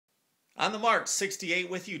On the mark, 68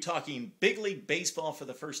 with you, talking big league baseball for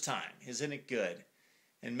the first time. Isn't it good?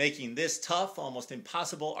 And making this tough, almost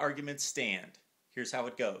impossible argument stand. Here's how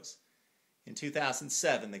it goes. In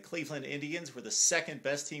 2007, the Cleveland Indians were the second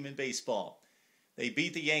best team in baseball. They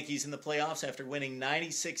beat the Yankees in the playoffs after winning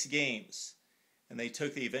 96 games. And they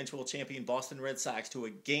took the eventual champion Boston Red Sox to a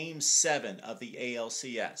Game 7 of the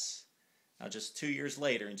ALCS. Now, just 2 years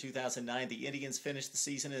later, in 2009, the Indians finished the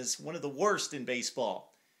season as one of the worst in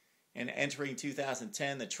baseball. And entering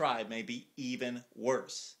 2010, the Tribe may be even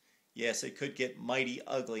worse. Yes, it could get mighty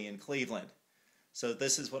ugly in Cleveland. So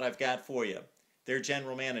this is what I've got for you. Their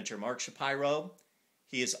general manager, Mark Shapiro,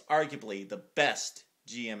 he is arguably the best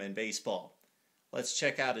GM in baseball. Let's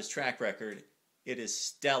check out his track record. It is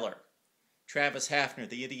stellar. Travis Hafner,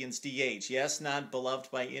 the Indians DH. Yes, not beloved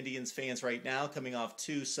by Indians fans right now, coming off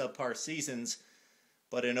 2 subpar seasons.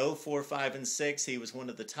 But in 04, 5, and 6, he was one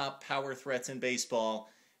of the top power threats in baseball.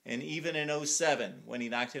 And even in 07, when he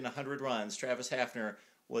knocked in 100 runs, Travis Hafner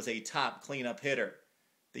was a top cleanup hitter.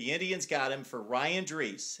 The Indians got him for Ryan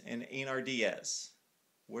Drees and Einar Diaz.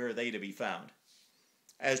 Where are they to be found?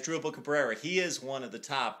 Asdrubal Cabrera, he is one of the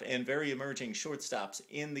top and very emerging shortstops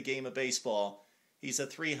in the game of baseball. He's a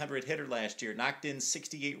 300 hitter last year, knocked in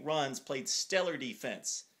 68 runs, played stellar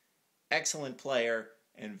defense. Excellent player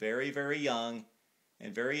and very, very young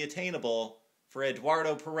and very attainable for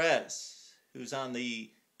Eduardo Perez, who's on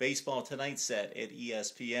the Baseball Tonight set at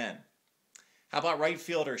ESPN. How about right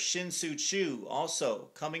fielder Shin-Soo Choo, also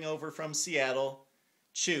coming over from Seattle.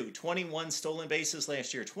 Choo, 21 stolen bases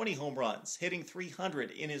last year, 20 home runs, hitting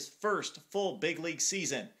 300 in his first full big league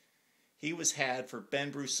season. He was had for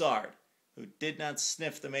Ben Broussard, who did not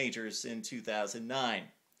sniff the majors in 2009.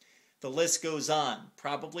 The list goes on.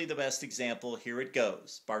 Probably the best example, here it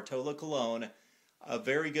goes. Bartolo Colon, a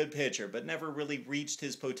very good pitcher, but never really reached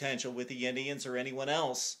his potential with the Indians or anyone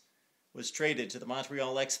else, was traded to the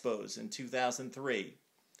Montreal Expos in 2003.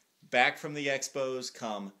 Back from the Expos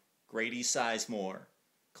come Grady Sizemore,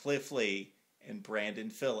 Cliff Lee, and Brandon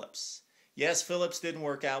Phillips. Yes, Phillips didn't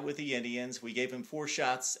work out with the Indians. We gave him 4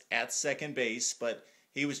 shots at second base, but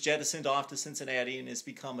he was jettisoned off to Cincinnati and has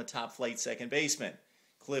become a top-flight second baseman.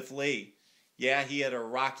 Cliff Lee, yeah, he had a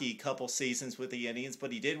rocky couple seasons with the Indians,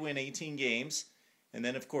 but he did win 18 games. And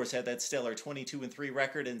then, of course, had that stellar 22-3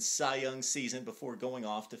 record and Cy Young season before going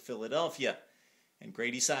off to Philadelphia. And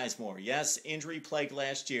Grady Sizemore, yes, injury-plagued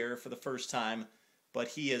last year for the first time, but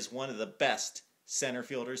he is one of the best center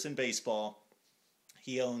fielders in baseball.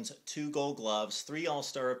 He owns 2 Gold Gloves, 3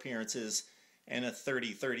 All-Star appearances, and a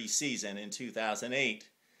 30-30 season in 2008.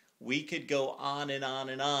 We could go on and on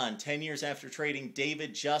and on. 10 years after trading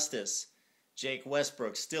David Justice, Jake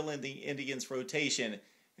Westbrook still in the Indians' rotation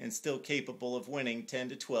and still capable of winning 10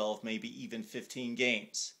 to 12, maybe even 15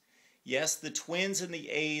 games. Yes, the Twins and the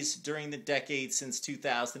A's during the decade since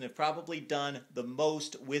 2000 have probably done the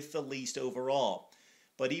most with the least overall.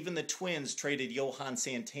 But even the Twins traded Johan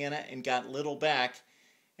Santana and got little back,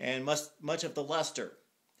 and much of the luster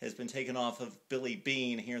has been taken off of Billy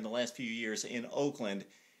Beane here in the last few years in Oakland.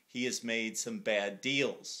 He has made some bad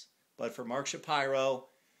deals. But for Mark Shapiro,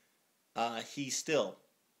 he still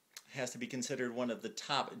has to be considered one of the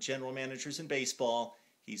top general managers in baseball.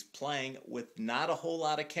 He's playing with not a whole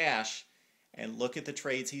lot of cash, and look at the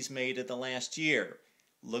trades he's made in the last year.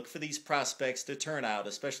 Look for these prospects to turn out,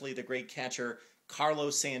 especially the great catcher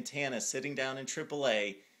Carlos Santana sitting down in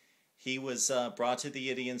AAA. He was brought to the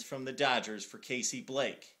Indians from the Dodgers for Casey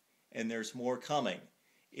Blake, and there's more coming.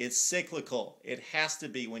 It's cyclical. It has to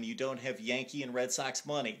be when you don't have Yankee and Red Sox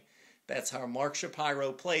money. That's how Mark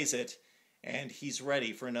Shapiro plays it, and he's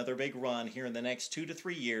ready for another big run here in the next 2 to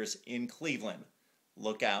 3 years in Cleveland.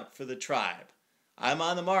 Look out for the Tribe. I'm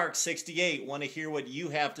on the mark, 68. Want to hear what you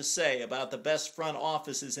have to say about the best front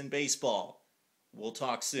offices in baseball. We'll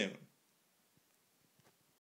talk soon.